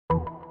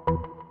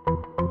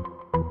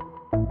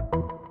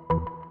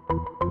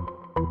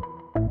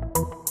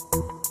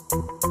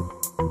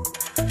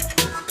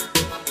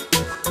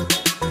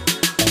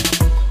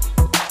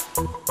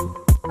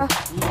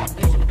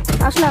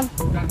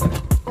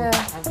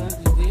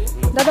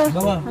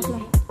বাবা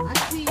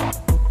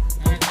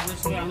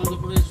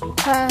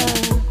হ্যাঁ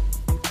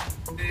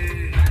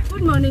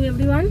good morning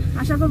everyone,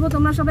 আশা করবো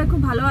তোমরা সবাই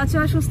খুব ভালো আছো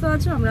আর সুস্থ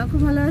আছো। আমরা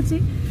খুব ভালো আছি।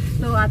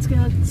 তো আজকে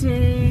হচ্ছে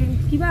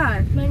কি বার?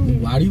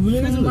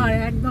 সোমবার।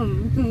 একদম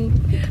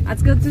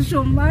আজকে হচ্ছে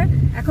সোমবার।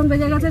 এখন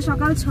বেজে গেছে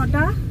সকাল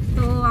 6টা।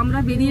 তো আমরা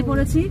বেরিয়ে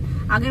পড়েছি।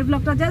 আগের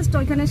ব্লগটা জাস্ট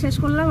ওইখানে শেষ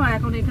করলাম আর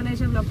এখন এখানে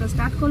এসে ব্লগটা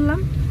স্টার্ট করলাম।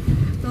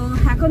 তো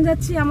এখন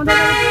যাচ্ছি আমাদের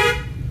বাড়িতে।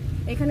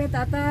 এখানে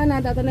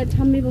দাদা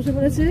ঠাম্মি বসে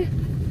পড়েছে।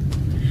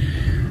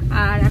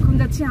 আর এখন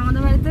যাচ্ছি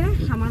আমাদের বাড়িতে,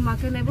 আমার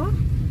মাকে নেব।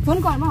 ফোন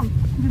কর মাম,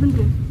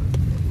 দিদুনকে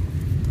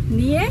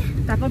নিয়ে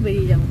তারপর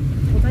বেরিয়ে যাবো।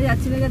 কোথায়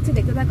যাচ্ছি না যাচ্ছি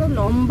দেখতে থাকো।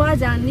 লম্বা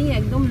জার্নি,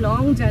 একদম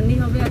লং জার্নি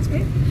হবে আজকে।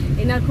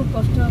 এনার খুব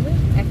কষ্ট হবে,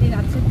 একই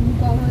রাত্রে ঘুম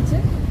কম হয়েছে,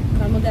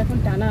 তার মধ্যে এখন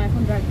টানা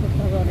এখন ড্রাইভ করতে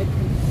হবে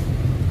অনেকক্ষণ।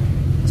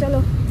 চলো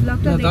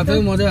ব্লগটা দেখতে।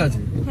 মজা আছে।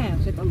 হ্যাঁ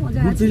সে তো মজা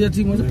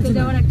আছে, ঘুরতে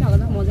যাওয়ার একটা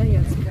আলাদা মজাই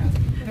আছে।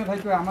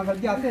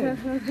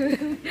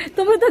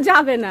 তুমি তো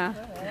যাবে না,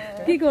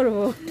 কি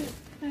করবো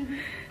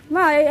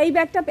মা? এই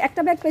ব্যাগটা,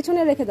 একটা ব্যাগ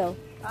পেছনে রেখে দাও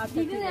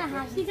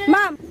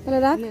মা, তাহলে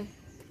রাখ।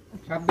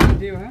 সাবধানে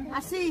দিও। হ্যাঁ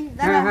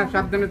হ্যাঁ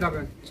সাবধানে যাবে।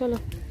 চলো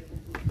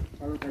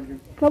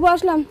বাবু,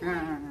 আসলাম।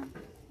 হ্যাঁ হ্যাঁ হ্যাঁ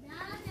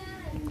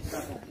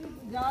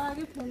যাওয়ার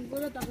আগে ফোন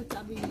করে তারপর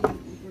চাবি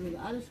দিয়ে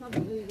আর সব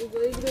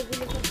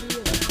এইগুলো সব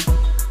দিয়ে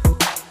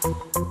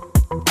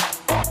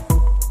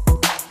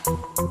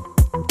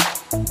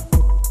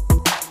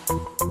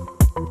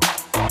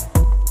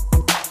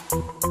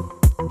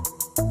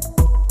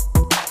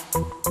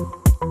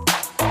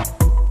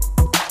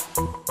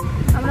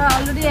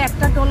অলরেডি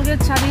একটা টোলগেট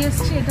ছাড়িয়ে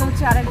এসেছি। এটা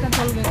হচ্ছে আরেকটা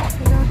টোলগেট।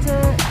 এটা হচ্ছে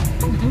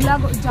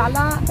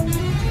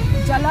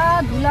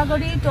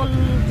ধুলাগড়ি টোল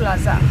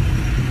প্লাজা।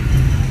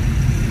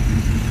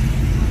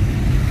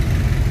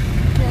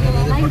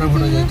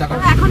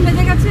 এখন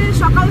বেজে গেছে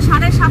সকাল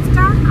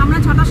 7:30। আমরা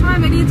 6টার সময়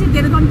বেরিয়েছি,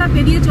 1.5 ঘন্টা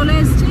পেরিয়ে চলে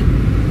এসেছি।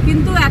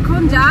 কিন্তু এখন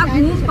যা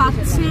ঘুম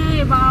পাচ্ছে,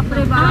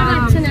 বাপরে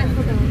বাপ,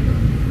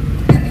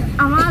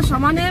 আমার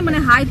সমানে মানে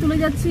হাই তুলে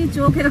যাচ্ছি,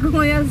 চোখ এরকম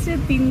হয়ে যাচ্ছে।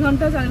 3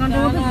 ঘন্টা 4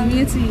 ঘন্টার মতো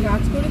ঘুমিয়েছি।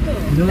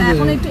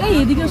 এখন একটু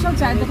এদিকে সব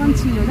চায়ের দোকান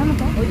ছিল জানো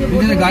তো,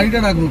 গাড়িটা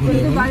রাখবো,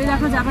 গাড়ি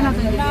রাখা যাবে না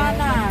তো।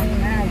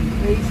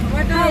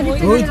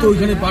 ওই তো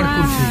ওইখানে পার্ক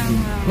করছি,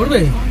 করবে?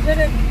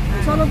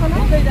 চলো তাহলে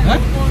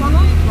চলো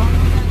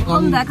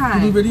দেখায়।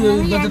 তুমি বেরিয়ে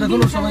এই গাছটা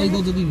করো, সবাই এই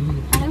গাছে দিবি।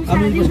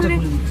 আমি চেষ্টা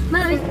করি।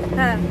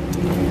 হ্যাঁ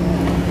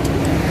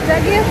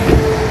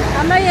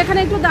আমরা এখানে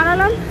একটু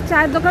দাঁড়ালাম,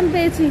 চায়ের দোকান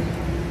পেয়েছি।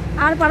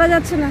 আর পারা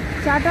যাচ্ছে না,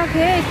 চাটা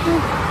খেয়ে একটু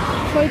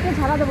শরীরটা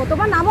ঝাড়া দেবো।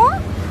 তোমার নামও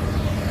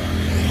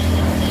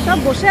সব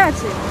বসে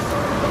আছে,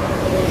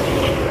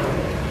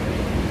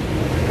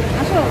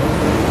 আসো।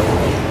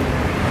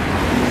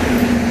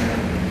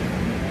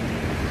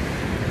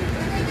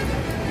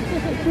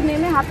 একটু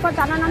নেমে হাত পা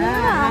টানা নামে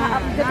না,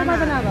 যেতে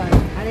পারবে না আবার।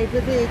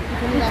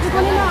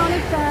 একটুখানি না,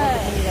 অনেকটা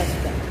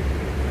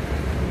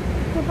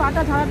একটু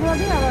পাটা ঝাড়া ঝাড়া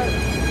দিয়ে আবার।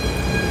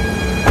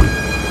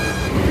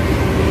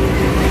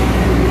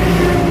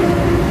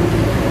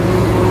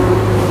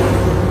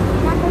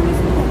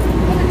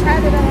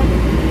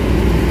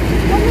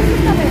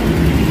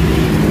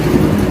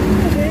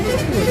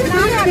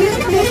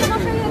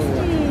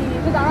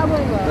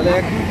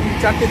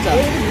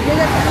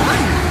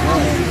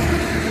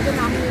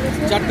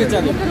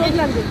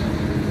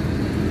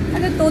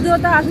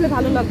 তোদেরটা আসলে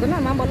ভালো লাগবে না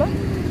মা, বলো?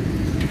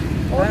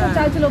 ও তো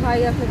চাইছিল ভাই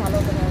আসলে ভালো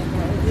হবে না,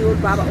 ওর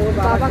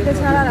বাবাকে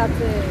ছাড়া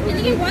রাখছে।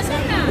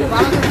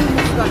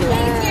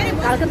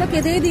 কালকে তো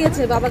কেঁদেই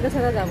দিয়েছে, বাবাকে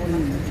ছাড়া যাবো না।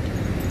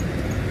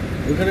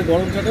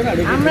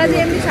 আমরা যে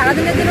এমনি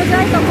সারাদিনের জন্য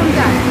যাই তখন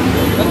যাই,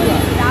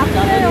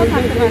 রাত্রে ও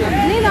থাকতে পারে না।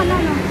 না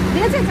না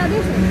দিয়েছে, চা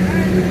দিয়েছে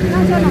না,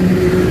 চলো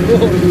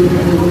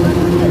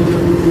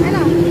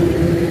না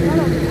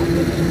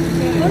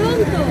বলুন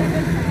তো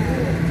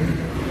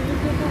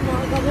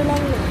কাজে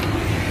লাগলো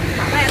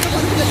বাবা, এত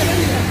কষ্ট করতে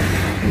পারি।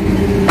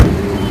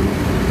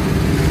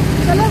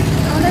 চলো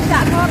আমাদের চা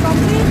খাওয়া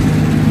কমপ্লিট,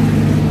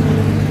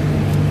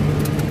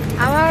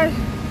 আবার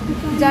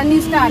জার্নি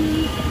স্টার্ট।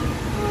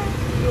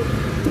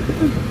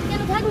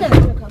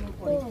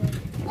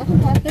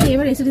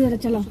 এবার এসে দিয়ে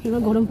চলো,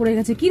 এবার গরম পড়ে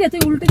গেছে। কি রে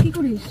তুই উল্টে কি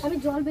করিস? আমি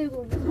জল বের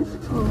করবো।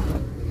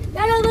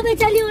 ওভাবে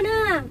চালিও না।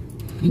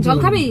 জল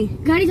খাবি?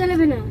 গাড়ি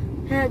চালাবে না।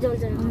 হ্যাঁ জল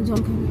চালাবে।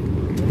 জল খাবি।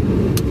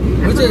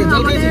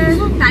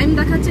 টাইম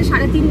দেখাচ্ছে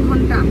 3.5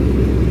 ঘন্টা।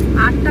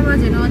 8টা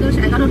বাজে, 9, 10,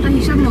 11টা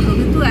হিসাব মতো,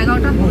 কিন্তু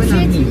 11টা হবে না।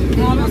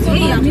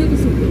 এই আমিও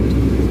কিছু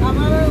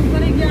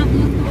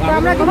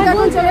আমরা কিন্তু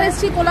এখন চলে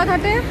এসেছি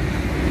কোলাঘাটে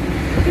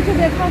কিছু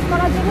ব্রেকফাস্ট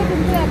করার জন্য,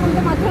 কিন্তু এখন তো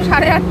মাত্র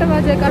 8:30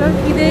 বাজে, কারণ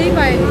খিদেই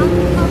পাইনি।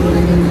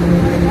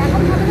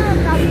 এখন খাবে না,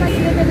 রাস্তায়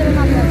খিদে পেয়ে যাবে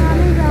মাত্র।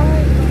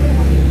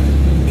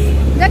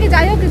 দেখি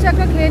যাই হোক কিছু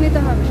একটা খেয়ে নিতে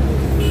হবে।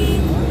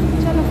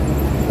 চলো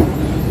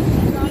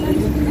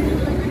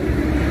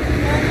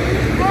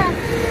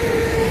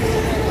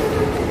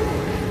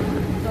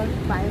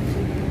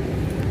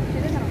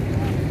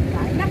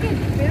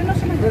বেরোনোর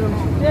সময়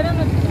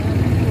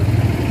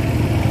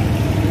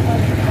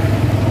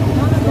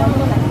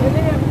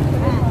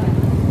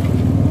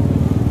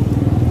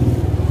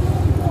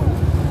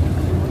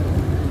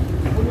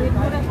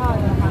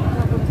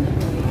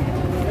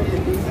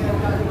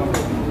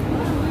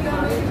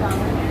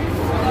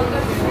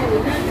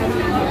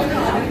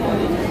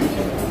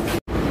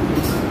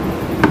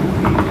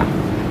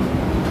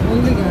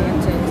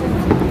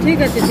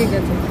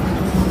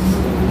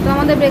তো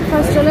আমাদের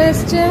ব্রেকফাস্ট চলে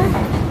এসছে।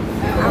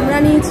 আমরা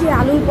নিয়েছি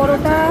আলুর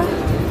পরোটা,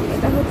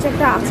 এটা হচ্ছে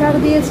একটা আচার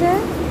দিয়েছে,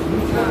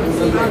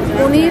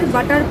 পনির,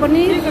 বাটার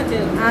পনির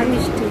আর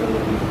মিষ্টি।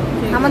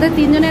 আমাদের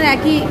তিনজনের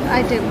একই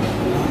আইটেম।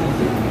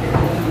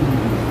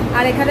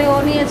 আর এখানে ও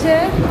নিয়েছে,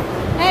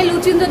 এই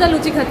লুচিন্দটা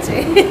লুচি খাচ্ছে।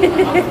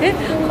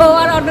 ও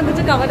আর অন্য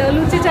কিছু খাবে না,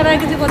 লুচি ছাড়া আর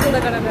কিছু পছন্দ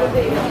করে না।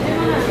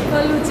 ও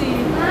লুচি।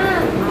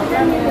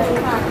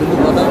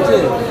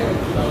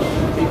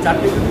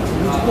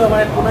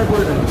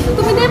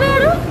 তুমি দেবে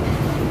আরো,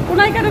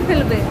 কোনায় কেন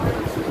ফেলবে?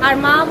 আর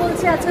মা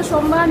বলছে আজকে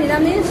সোমবার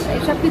নিরামিষ,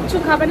 এইসব কিচ্ছু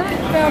খাবে না।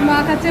 মা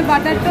খাচ্ছে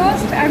বাটার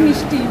টোস্ট আর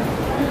মিষ্টি,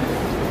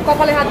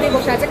 কপালে হাত দিয়ে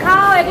বসে আছে।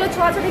 খাও, এগুলো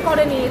ছোঁয়াছাড়ি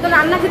করেনি তো,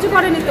 রান্না কিছু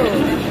করেনি তো।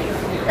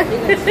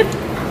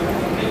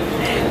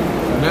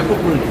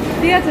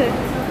 ঠিক আছে,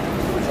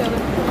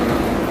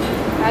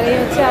 আর এই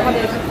হচ্ছে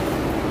আমাদের।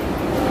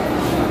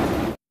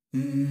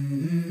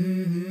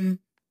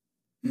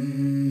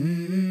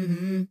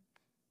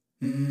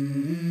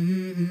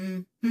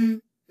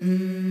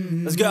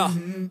 Let's go.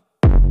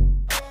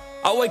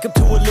 I wake up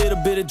to a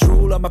little bit of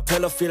drool on my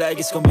pillow, feel like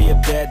it's gonna be a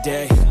bad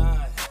day.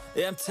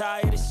 Yeah, I'm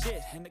tired of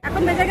shit.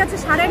 এখন বেজে গেছে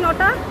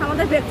 9:30,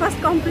 আমাদের ব্রেকফাস্ট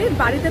কমপ্লিট।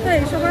 বাড়িতে তো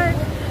এই সময়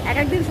এক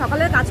একদিন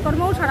সকালের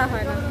কাজকর্মও সারা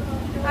হয় না।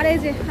 আর এই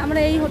যে আমরা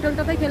এই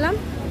হোটেলটাতে খেলাম,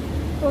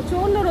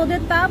 প্রচন্ড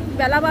রোদের তাপ,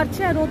 বেলা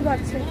বাড়ছে আর রোদ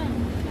বাড়ছে।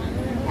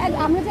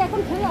 আমরা যে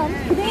এখন খেলাম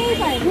খিদেই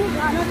পাইনি,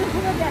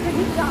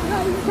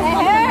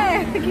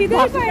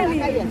 খিদেই পাইনি,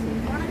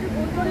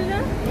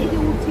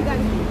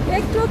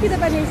 একটুও খিদে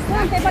পাইনি।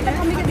 পেপারটা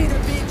সামনে দিয়ে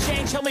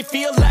Help me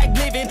feel like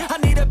living. I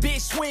need a big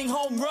swing,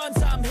 home runs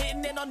I'm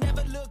hitting, and I'll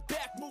never look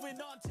back. Moving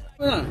on to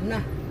না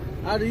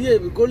আর ইয়ে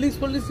কোল্ড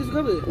ড্রিঙ্কস কিছু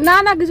খাবে? না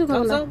না, কিছু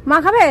খাবো না। মা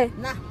খাবে?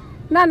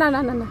 না না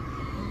না না না।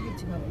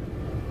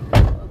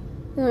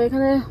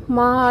 এখানে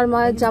মা আর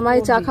মায়ের জামাই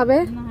চা খাবে,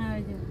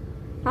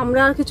 আমরা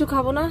আর কিছু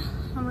খাবো না।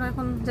 আমরা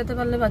এখন যেতে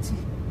পারলে বাঁচি।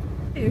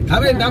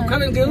 খাবেন? ডাব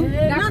খাবেন কেউ?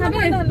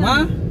 মা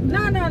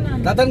না না না,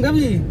 দাতান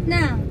খাবি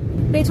না।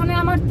 পেছনে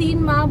আমার 3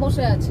 মা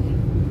বসে আছে।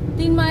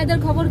 3 মায়েদের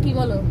খবর কি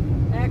বলো?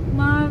 এক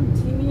মা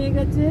ঝিমিয়ে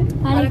গেছে,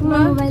 আরেক মা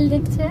মোবাইল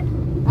দেখছে,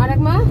 আর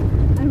এক মা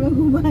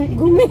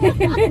ঘুমিয়ে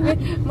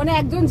মানে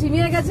একজন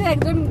ঝিমিয়ে গেছে,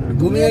 একজন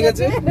ঘুমিয়ে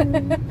গেছে,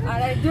 আর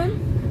একজন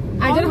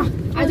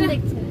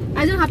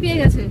হাঁপিয়ে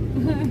গেছে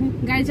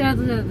গাড়ি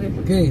চালাতে চালাতে।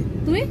 কে?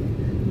 তুমি?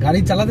 গাড়ি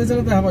চালাতে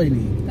চালাতে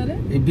হাঁপাইনি, তাহলে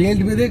এই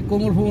বেল্ট বেঁধে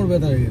কোমর ফোমর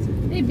ব্যথা হয়ে গেছে।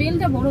 এই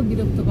বেলটা বড়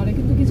বিরক্ত করে,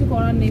 কিন্তু কিছু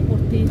করার নেই,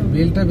 পড়তেই হবে।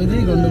 বেল্টটা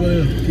বেঁধেই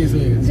গন্ডগোলের কেস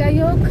হয়ে গেছে। যাই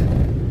হোক,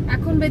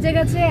 এখন বেজে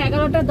গেছে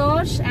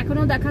 11:10,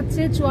 এখনো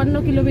দেখাচ্ছে 54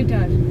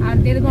 কিলোমিটার আর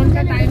 1.5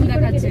 ঘন্টা টাইম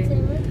দেখাচ্ছে।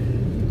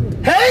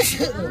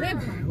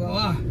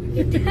 বাবা,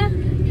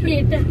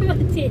 এটা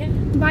হচ্ছে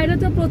বাইরে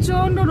তো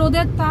প্রচন্ড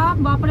রোদের তাপ,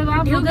 বাপরে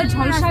বাপ, রোদের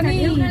ঝলসা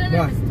নেই।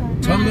 বাহ,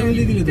 ছন্দ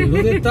মিলিয়ে দিলে তো,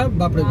 রোদের তাপ,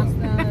 বাপরে বাপ।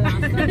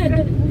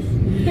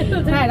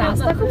 হ্যাঁ,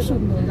 রাস্তা খুব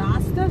সুন্দর,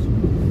 রাস্তা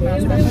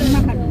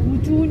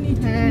উঁচু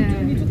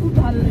নিচু খুব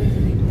ভালো লেগেছে।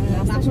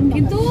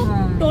 কিন্তু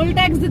টোল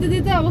ট্যাক্স দিতে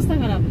দিতে অবস্থা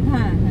খারাপ।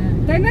 হ্যাঁ হ্যাঁ,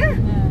 তাই না?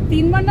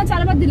 3বার না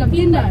 4বার দিলাম,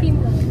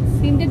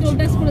 3টে টোল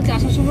ট্যাক্স করেছে,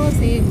 আসার সময়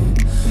সেম।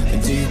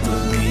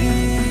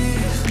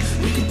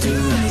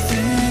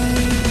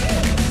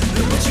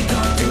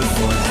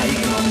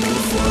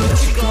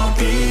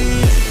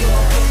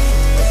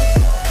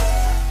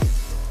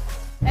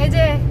 এই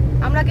যে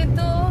আমরা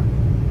কিন্তু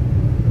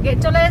গেট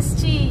চলে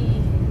এসেছি।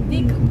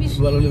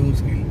 ভালো হলে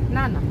মুশকিল।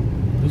 না না,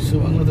 বিশ্ব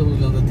বাংলাতে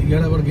বুঝলাম তো,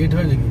 দীঘার আবার গেট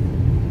হয় নাকি?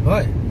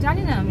 হয়?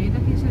 জানি না আমি এটা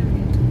কিসের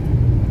গেট।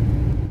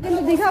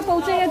 কিন্তু দীঘা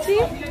পৌঁছে গেছি,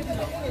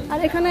 আর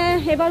এখানে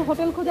এবার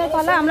হোটেল খোঁজার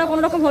পালা। আমরা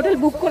কোনো রকম হোটেল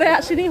বুক করে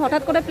আসিনি,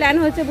 হঠাৎ করে প্ল্যান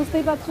হয়েছে,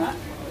 বুঝতেই পারছো।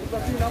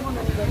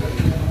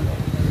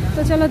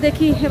 তো চলো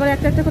দেখি, এবার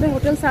একটা একটা করে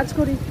হোটেল সার্চ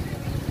করি।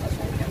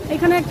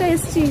 এখানে একটা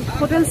এসছি,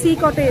 হোটেল সি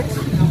কটেজ,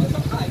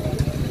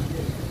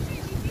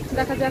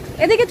 দেখা যাক।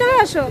 এদিকে চলে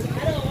আসো,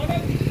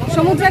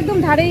 সমুদ্র একদম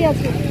ধারেই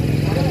আছে।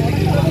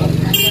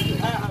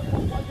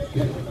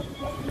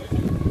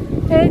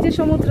 এই যে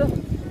সমুদ্র।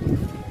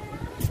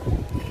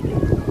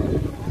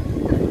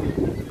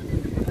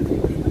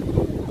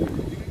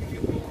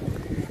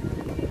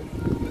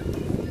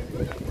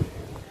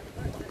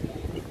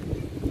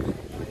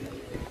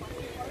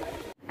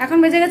 এখন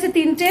বেজে গেছে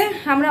 3টে।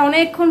 আমরা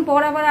অনেকক্ষণ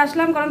পর আবার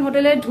আসলাম, কারণ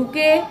হোটেলে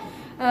ঢুকে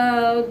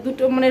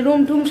দুটো মানে রুম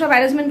টুম সব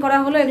অ্যারেঞ্জমেন্ট করা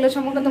হলো। এগুলো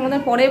সম্পর্কে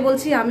তোমাদের পরে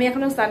বলছি। আমি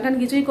এখনো স্নান টান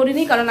কিছুই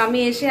করিনি, কারণ আমি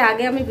এসে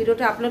আগে আমি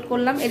ভিডিওটা আপলোড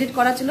করলাম, এডিট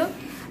করা ছিল,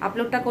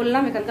 আপলোডটা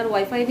করলাম এখানকার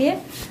ওয়াইফাই দিয়ে।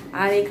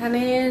 আর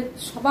এখানে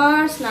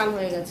সবার স্নান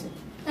হয়ে গেছে,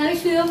 আমি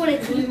শুয়ে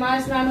পড়েছি।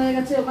 মায়ের স্নান হয়ে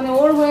গেছে, ওখানে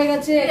ওর হয়ে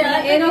গেছে,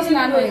 এরও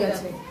স্নান হয়ে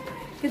গেছে,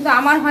 কিন্তু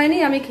আমার হয়নি।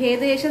 আমি খেয়ে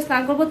দিয়ে এসে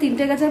স্নান করবো,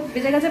 3টে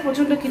বেজে গেছে,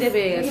 প্রচন্ড খিদে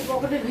পেয়ে গেছে।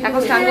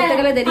 এখন স্নান করতে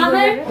গেলে দেরি হয়ে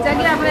যাবে।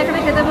 যাকে আমরা এখানে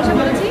খেতে বসে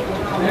পড়েছি,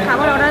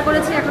 খাবার অর্ডার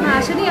করেছি, এখনো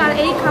আসেনি। আর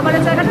এই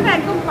খাবারের জায়গাটা না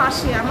একদম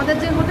পাশে, আমাদের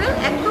যে হোটেল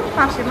একদম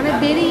পাশে, মানে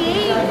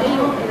বেরিয়েই এই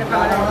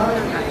খাবারের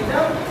হোটেলটা।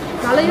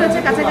 ভালোই হয়েছে,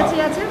 কাছাকাছি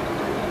আছে।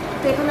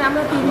 তো এখানে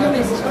আমরা 3জন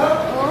এসেছি,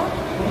 ও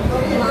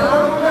মা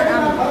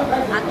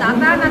আর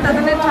দাদা না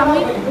দাদানের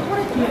ঠাম্মি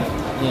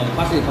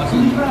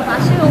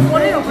পাশে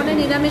ওপরে ওখানে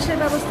নিরামিষের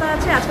ব্যবস্থা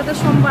আছে। আজকে তো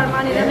সোমবার, মা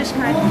নিরামিষ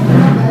খায়,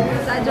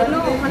 তাই জন্য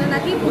ওখানে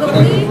নাকি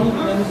পুরোপুরি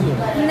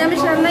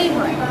নিরামিষ রান্নাই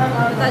হয়।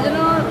 তাই জন্য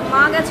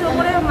মা গেছে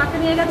ওপরে, মাকে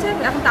নিয়ে গেছে।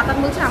 এখন কাকা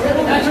বলছে আমরা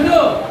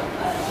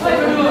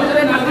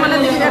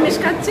নিরামিষ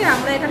খাচ্ছি,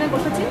 আমরা এখানে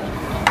বসেছি।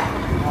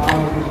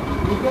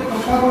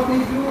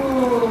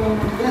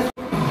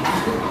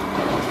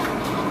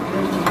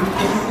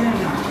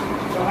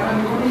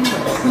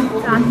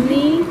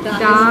 চাটনি,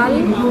 ডাল,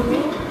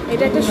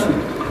 এটা একটা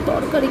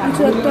তরকারি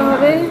কিছু একটা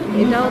হবে,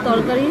 এটাও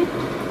তরকারি,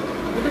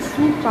 এটা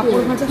স্যুপ,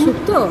 পাঁপড় ভাজা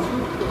শুক্তো,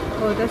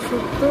 ওটা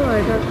শুক্তো,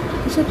 এটা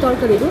কিসের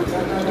তরকারি গো?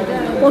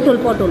 পটল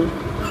পটল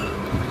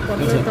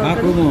পটলের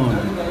তরকারি।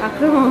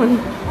 আক্রমণ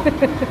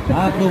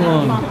আক্রমণ।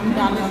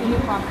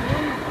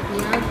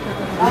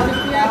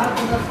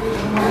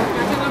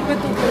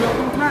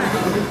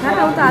 হ্যাঁ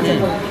ও তো আছে।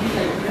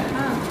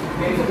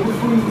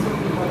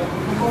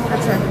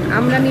 আচ্ছা,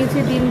 আমরা নিয়েছি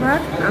ডিম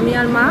ভাত, আমি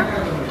আর মা।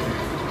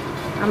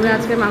 আমরা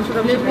আজকে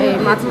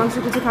মাছ মাংস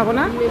কিছু খাবো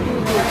না।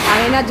 আর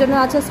এনার জন্য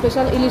আছে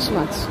স্পেশাল ইলিশ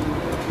মাছ।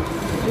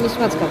 ইলিশ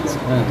মাছ খাচ্ছি।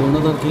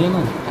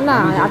 না,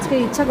 আজকে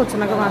ইচ্ছা করছে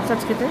না মাছ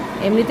টাছ খেতে।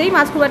 এমনিতেই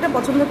মাছ খুব একটা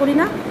পছন্দ করি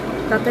না,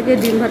 তার থেকে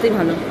ডিম ভাতই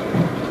ভালো।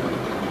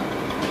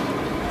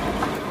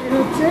 এর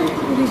হচ্ছে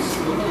ইলিশ।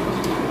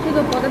 ঠিক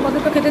আছে, পদে পদে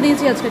তো খেতে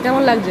দিয়েছি আজকে।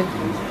 কেমন লাগছে?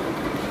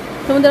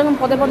 তুমি তো এরকম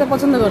পদে পদে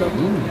পছন্দ করো,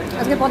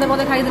 আজকে পদে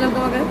পদে খাইয়ে দিলাম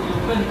তোমাকে।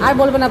 আর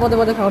বলবে না পদে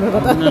পদে খাওয়ানোর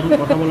কথা।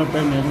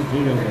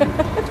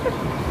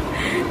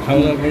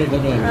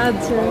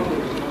 আচ্ছা,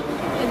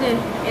 এই যে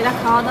এরা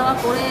খাওয়া দাওয়া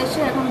করে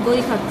এসে এখন দই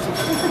খাচ্ছে।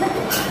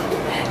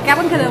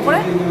 কেমন খেলে ওপরে?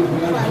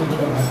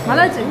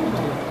 ভালো আছে?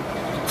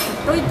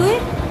 তুই তুই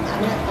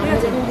ঠিক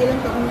আছে,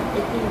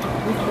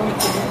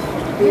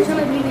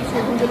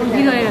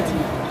 ভিড় হয়ে গেছে।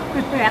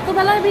 এত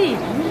বেলায় ভিড়।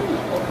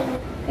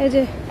 এই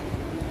যে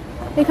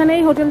এখানে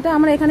এই হোটেলটা,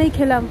 আমরা এখানেই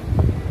খেলাম।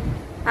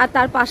 আর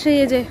তার পাশেই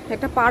এই যে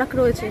একটা পার্ক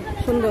রয়েছে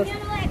সুন্দর।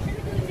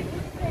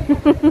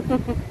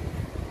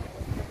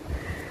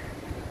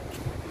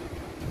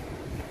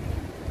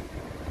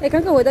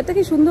 এখানকার ওয়েদারটা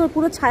কি সুন্দর,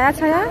 পুরো ছায়া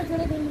ছায়া,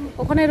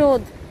 ওখানে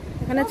রোদ,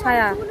 এখানে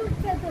ছায়া।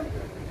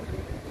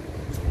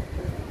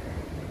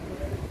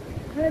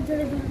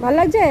 ভালো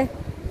লাগছে?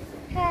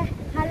 হ্যাঁ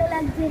ভালো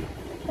লাগছে,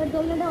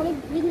 দোলনাটা অনেক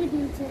ভিড়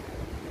দিয়েছে।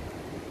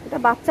 এটা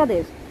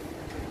বাচ্চাদের,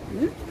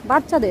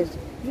 বাচ্চাদের।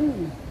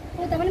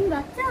 ও তার মানে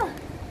বাচ্চা,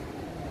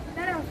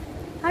 দাঁড়াও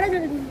আরো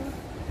জোরে দিন।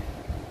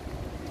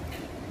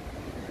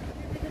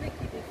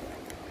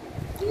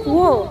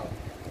 কুয়ো,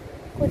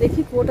 ও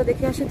দেখি কুয়োটা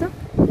দেখে আসি তো।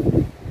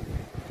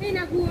 এই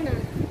না কুয়ো না,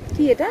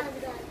 কি এটা?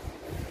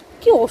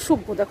 কি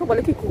অসভ্য, দেখো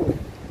বলে কি কুয়ো।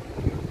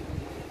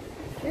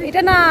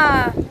 এটা না,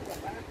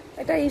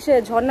 এটা ইসে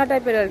ঝর্ণা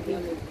টাইপের আর কি,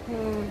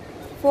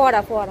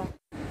 ফোয়ারা ফোয়ারা।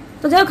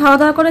 তো যাই হোক, খাওয়া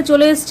দাওয়া করে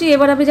চলে এসেছি।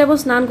 এবার আমি যাবো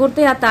স্নান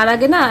করতে। আর তার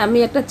আগে না আমি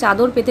একটা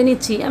চাদর পেতে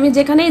নিচ্ছি। আমি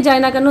যেখানেই যাই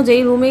না কেন,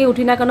 যেই রুমেই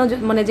উঠি না কেন,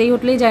 মানে যেই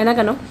হোটেলেই যাই না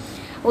কেন,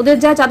 ওদের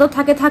যা চাদর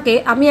থাকে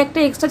আমি একটা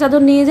এক্সট্রা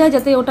চাদর নিয়ে যাই,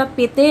 যাতে ওটা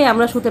পেতে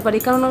আমরা শুতে পারি।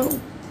 কারণ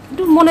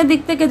একটু মনের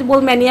দিক থেকে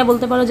ম্যানিয়া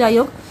বলতে পারো, যাই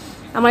হোক,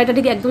 আমার এটা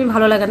ঠিক একদমই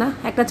ভালো লাগে না।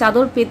 একটা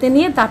চাদর পেতে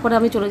নিয়ে তারপরে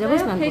আমি চলে যাবো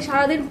স্নান। সেই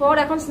সারাদিন পর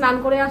এখন স্নান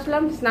করে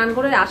আসলাম। স্নান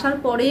করে আসার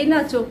পরেই না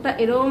চোখটা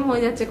এরকম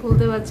হয়ে যাচ্ছে,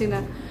 খুলতে পারছি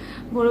না।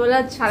 ভোরবেলা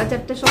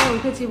 4:30টার সময়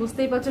উঠেছি,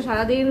 বুঝতেই পারছো,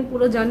 সারাদিন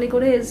পুরো জার্নি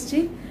করে এসেছি।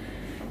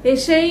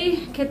 এসেই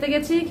খেতে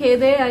গেছি, খেয়ে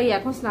দিয়ে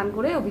এখন স্নান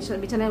করে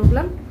বিছানায়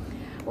উঠলাম।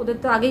 ওদের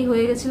তো আগেই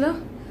হয়ে গেছিলো।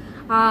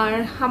 আর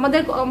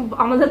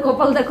আমাদের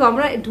কপাল দেখো,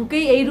 আমরা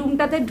ঢুকেই এই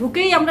রুমটাতে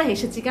ঢুকেই আমরা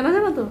হেসেছি। কেন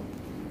জানো তো?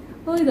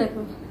 ওই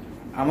দেখো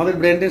আমাদের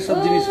ব্র্যান্ডের সব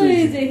জিনিস রয়েছে,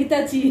 এই যে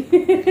হিতাচি,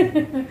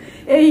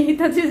 এই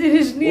হিতাচি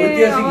জিনিস নিয়ে,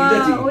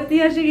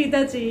 ঐতিহাসিক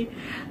হিতাচি।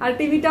 আর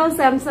টিভিটাও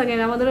স্যামসাং এর,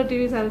 আমাদেরও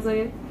টিভি স্যামসাং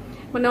এর,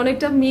 মানে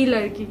অনেকটা মিল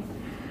আর কি।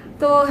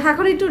 তো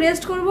এখন একটু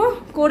রেস্ট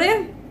করে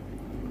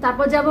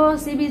তারপর যাব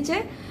সি বিচে।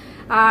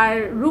 আর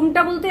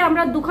রুমটা বলতে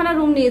আমরা দুখানা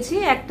রুম নিয়েছি,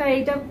 একটা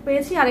এইটা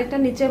পেয়েছি, আর একটা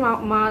নিচে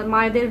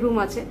মায়েদের রুম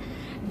আছে।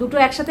 দুটো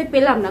একসাথে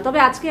পেলাম না, তবে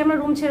আজকে আমরা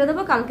রুম ছেড়ে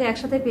দেবো, কালকে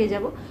একসাথে পেয়ে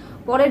যাব।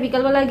 পরে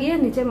বিকালবেলা গিয়ে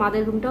নিচে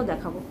মাদের রুমটাও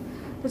দেখাবো।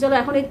 তো চলো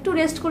এখন একটু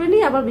রেস্ট করে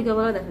নিই, আবার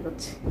বিকালবেলা দেখা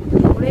করছি।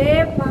 ওরে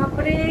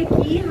বাপরে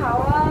কি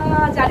হাওয়া!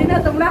 জানি না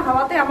তোমরা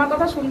হাওয়াতে আমার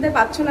কথা শুনতে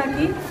পাচ্ছ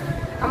নাকি।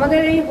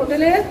 আমাদের এই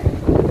হোটেলের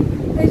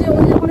এই যে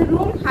ওখানে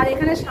রুম, আর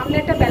এখানে সামনে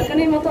একটা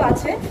ব্যালকনির মতো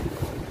আছে।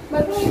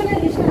 ব্যালকনি এখানে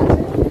এসে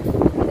আছে,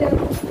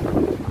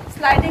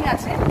 স্লাইডিং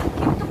আছে,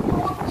 কিন্তু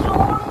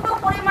প্রচন্ড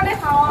পরিমাণে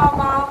হাওয়া,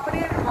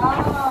 বাপরে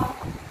হাওয়া।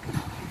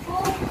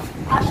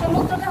 আর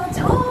সমুদ্রটা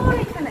হচ্ছে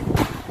এখানে,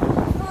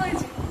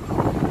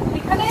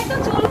 এখানে তো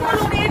চুল ফুল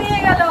উড়িয়ে নিয়ে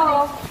গেল।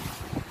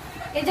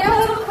 এই যে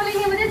চুল খুলে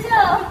নিয়ে বুঝেছ,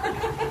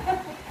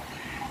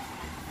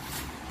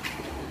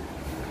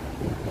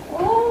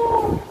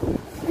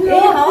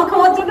 হাওয়া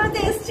খাওয়ার জন্য তো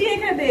এসছি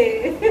এখানে,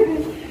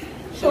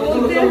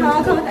 সমুদ্রের হাওয়া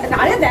খাওয়া।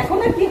 আরে দেখো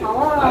না কি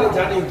হাওয়া,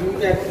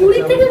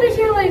 পুরীর থেকে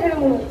বেশি হাওয়া এখানে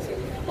মনে হচ্ছে।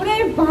 ওরে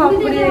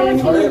বাপরে,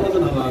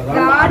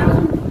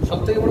 সব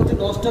থেকে বড় হচ্ছে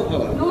ননস্টপ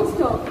হাওয়া,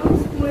 ননস্টপ,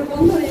 মানে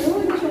বন্ধ নেই।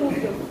 ওই যে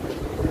সমুদ্র,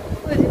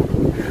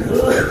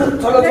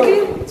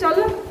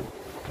 চলো।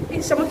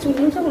 আমার চুল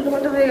সব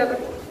উল্টোপাল্টা হয়ে গেল।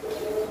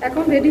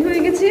 এখন রেডি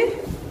হয়ে গেছি,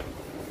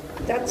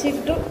 যাচ্ছি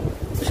একটু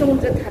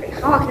সমুদ্রের ধারে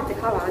হাওয়া খেতে,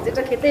 হাওয়া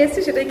যেটা খেতে এসছি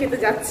সেটাই খেতে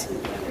যাচ্ছি।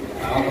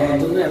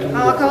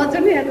 হাওয়া খাওয়ার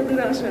জন্য এত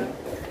দূর আসা।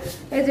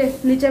 এই যে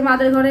নিচে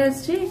মাদের ঘরে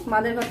এসছি,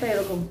 মাদের ঘরটা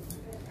এরকম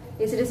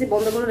এসি টেসি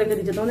বন্ধ করে রেখে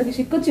দিচ্ছে। তোমাদের কি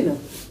শীত করছিল?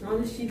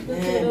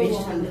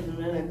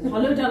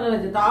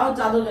 তাও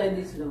চাদর গায়ে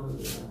দিয়েছিল।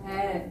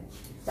 হ্যাঁ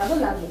চাদর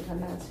লাগবে,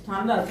 ঠান্ডা আছে,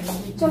 ঠান্ডা আছে।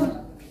 চলো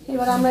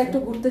এবার আমরা একটু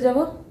ঘুরতে যাব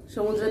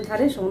সমুদ্রের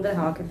ধারে, সমুদ্রের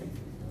হাওয়া খেতে।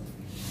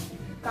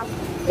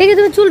 এই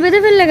তুমি চুল বেঁধে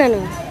ফেললে কেন?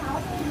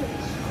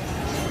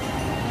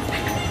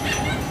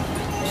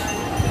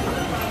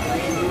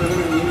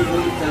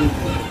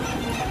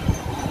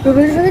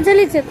 রুবেলের সঙ্গে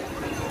চালিয়েছে।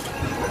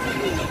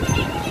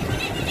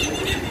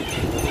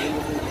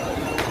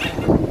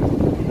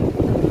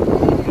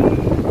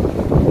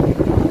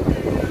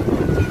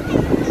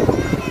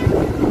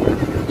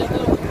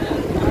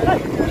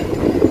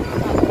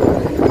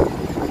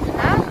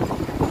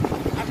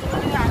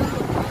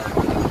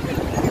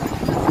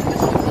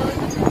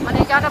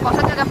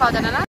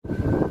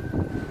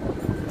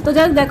 তো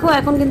যাই দেখো,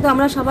 এখন কিন্তু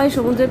আমরা সবাই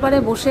সমুদ্রের পাড়ে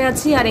বসে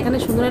আছি, আর এখানে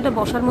সুন্দর একটা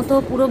বসার মতো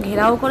পুরো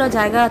ঘেরাও করা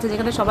জায়গা আছে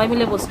যেখানে সবাই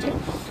মিলে বসছে।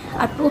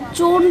 আর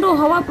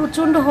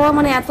প্রচণ্ড হাওয়া,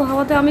 মানে এত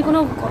হাওয়াতে আমি কোনো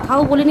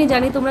কথাও বলিনি,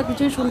 জানি তোমরা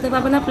কিছুই শুনতে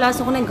পাবে না। প্লাস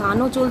ওখানে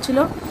গানও চলছিল,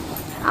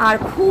 আর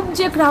খুব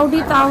যে ক্রাউডি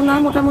তাও না,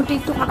 মোটামুটি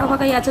একটু ফাঁকা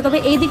ফাঁকাই আছে। তবে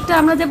এই দিকটা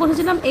আমরা যে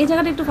বসেছিলাম এই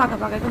জায়গাটা একটু ফাঁকা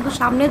ফাঁকা, কিন্তু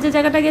সামনে যে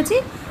জায়গাটা গেছি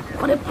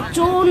ওখানে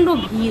প্রচণ্ড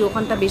ভিড়,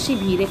 ওখানটা বেশি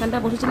ভিড়। এখানটা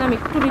বসেছিলাম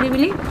একটু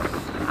নিরিবিলি।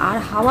 আর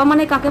হাওয়া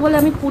মানে কাকে বলে,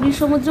 আমি পুরীর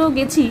সমুদ্রেও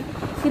গেছি,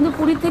 কিন্তু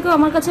পুরীর থেকেও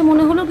আমার কাছে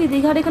মনে হলো কি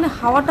দীঘার এখানে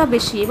হাওয়াটা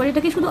বেশি। এবার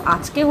এটা কি শুধু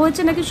আজকে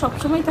হয়েছে নাকি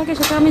সবসময় থাকে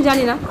সেটা আমি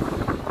জানি না,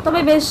 তবে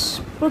বেশ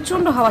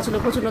প্রচণ্ড হাওয়া ছিল,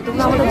 প্রচণ্ড।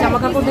 তোমরা আমাদের জামা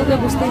কাপড় দেখলে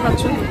বুঝতেই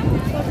পারছো।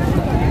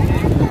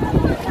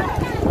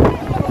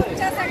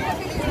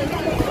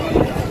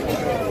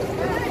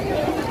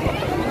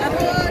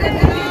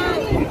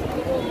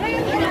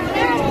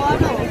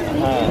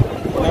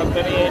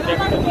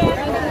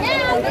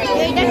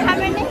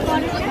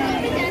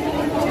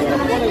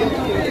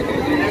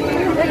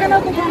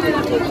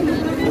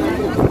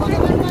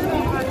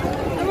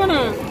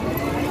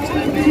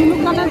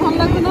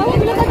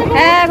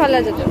 হ্যাঁ ভালো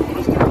আছে তো।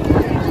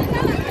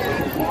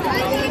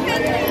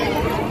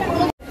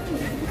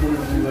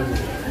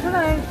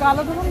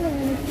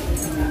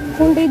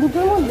 কোনটা এই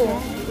দুটোর মধ্যে?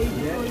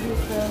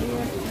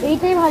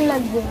 এইটাই ভালো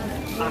লাগবে।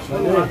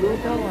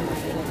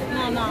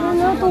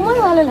 তোমার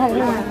ভালো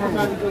লাগবে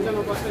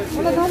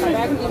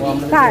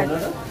কার?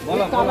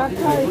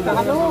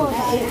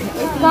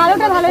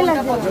 কালোটা ভালোই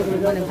লাগবে।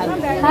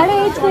 আরে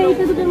এই তো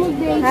এইটা দুটোর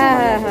মধ্যে। হ্যাঁ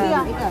হ্যাঁ হ্যাঁ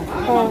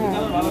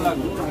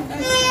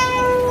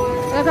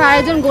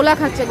আরেকজন গোলা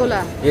খাচ্ছে, গোলা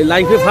এই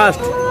লাইফে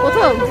ফার্স্ট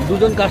প্রথম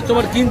দুজন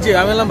কাস্টমার কিনছে।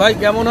 আমি বললাম ভাই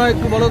কেমন হয়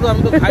একটু বলো তো,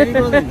 আমি তো খাইনি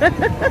কোনোদিন।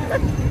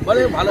 বলে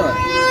ভালো হয়।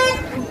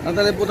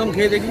 তাহলে প্রথম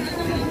খেয়ে দেখি,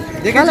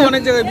 দেখেছি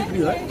অনেক জায়গায় বিক্রি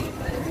হয়,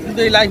 কিন্তু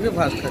এই লাইফে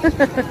ফার্স্ট।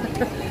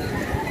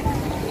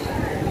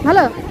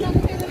 ভালো।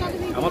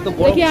 আমার তো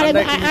দেখি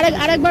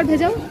আরেকবার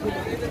ভেজাও।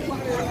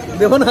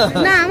 দেখো না,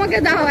 না আমাকে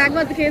দাও,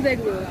 একবার খেয়ে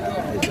দেখবো।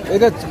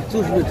 এটা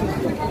চুষবে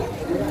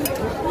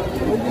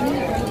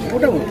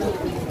ওটা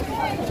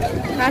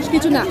খাস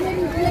কিছু না,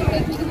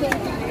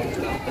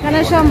 এখানে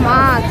সব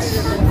মাছ।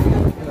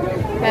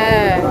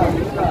 হ্যাঁ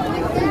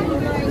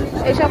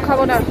এইসব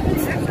খাবো না।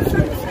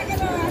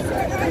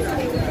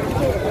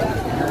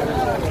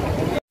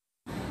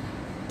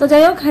 তো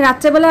যাই হোক,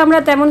 রাত্রেবেলা আমরা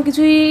তেমন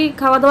কিছুই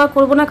খাওয়া দাওয়া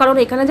করবো না, কারণ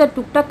এখানে যা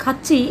টুকটাক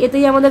খাচ্ছি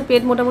এতেই আমাদের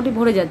পেট মোটামুটি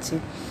ভরে যাচ্ছে।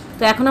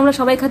 তো এখন আমরা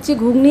সবাই খাচ্ছি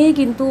ঘুগনি,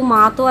 কিন্তু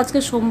মা তো আজকে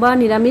সোমবার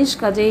নিরামিষ,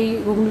 কাজেই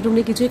ঘুগনি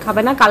টুগনি কিছুই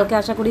খাবে না, কালকে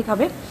আশা করি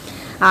খাবে।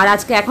 আর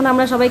আজকে এখন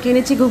আমরা সবাই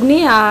কিনেছি ঘুগনি।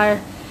 আর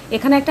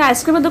এখানে একটা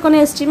আইসক্রিমের দোকানে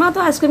এসেছি, মা তো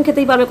আইসক্রিম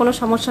খেতেই পারবে, কোনো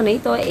সমস্যা নেই।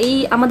 তো এই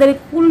আমাদের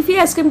কুলফি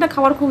আইসক্রিমটা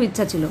খাওয়ার খুব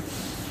ইচ্ছা ছিল,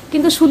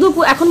 কিন্তু শুধু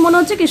এখন মনে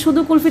হচ্ছে কি শুধু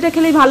কুলফিটা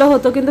খেলেই ভালো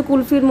হতো, কিন্তু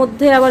কুলফির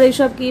মধ্যে আবার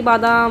এইসব কি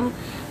বাদাম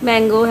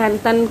ম্যাঙ্গো হ্যান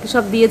ত্যান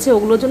সব দিয়েছে,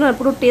 ওগুলোর জন্য আর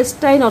পুরো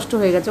টেস্টটাই নষ্ট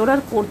হয়ে গেছে। ওরা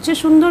করছে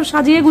সুন্দর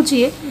সাজিয়ে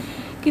গুছিয়ে,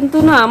 কিন্তু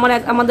না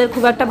আমাদের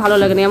খুব একটা ভালো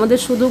লাগেনি। আমাদের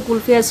শুধু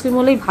কুলফি আইসক্রিম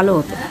হলেই ভালো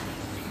হতো।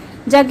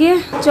 যাকে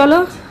চলো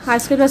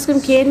আইসক্রিম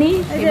খেয়ে নিই,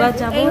 এবার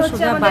যাবো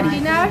সোজা বাড়ি।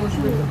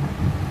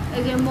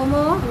 এই যে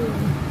মোমো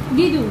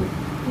ডিডু,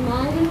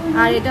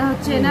 আর এটা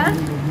হচ্ছে এনার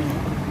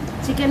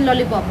চিকেন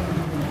ললিপপ।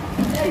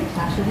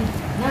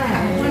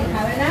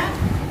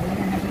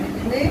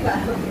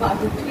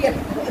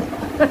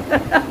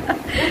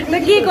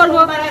 কি করবো,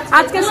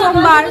 আজকে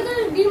সোমবার,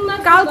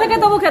 কাল থেকে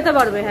তবু খেতে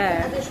পারবে। হ্যাঁ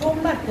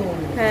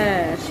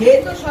হ্যাঁ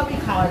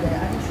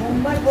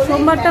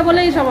সোমবারটা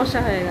বলেই সমস্যা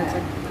হয়ে গেছে।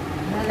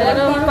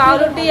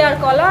 পাউরুটি আর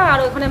কলা, আর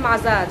ওখানে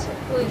মাজা আছে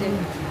ওই যে,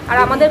 আর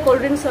আমাদের কোল্ড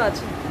ড্রিঙ্কসও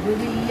আছে।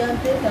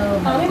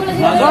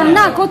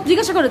 না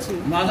জিজ্ঞাসা করেছি,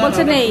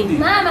 বলছে নেই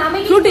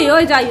ফ্রুটি,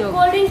 ওই যাই হোক।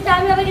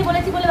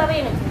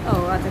 ও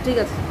আচ্ছা ঠিক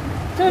আছে,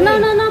 না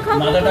না না খাও।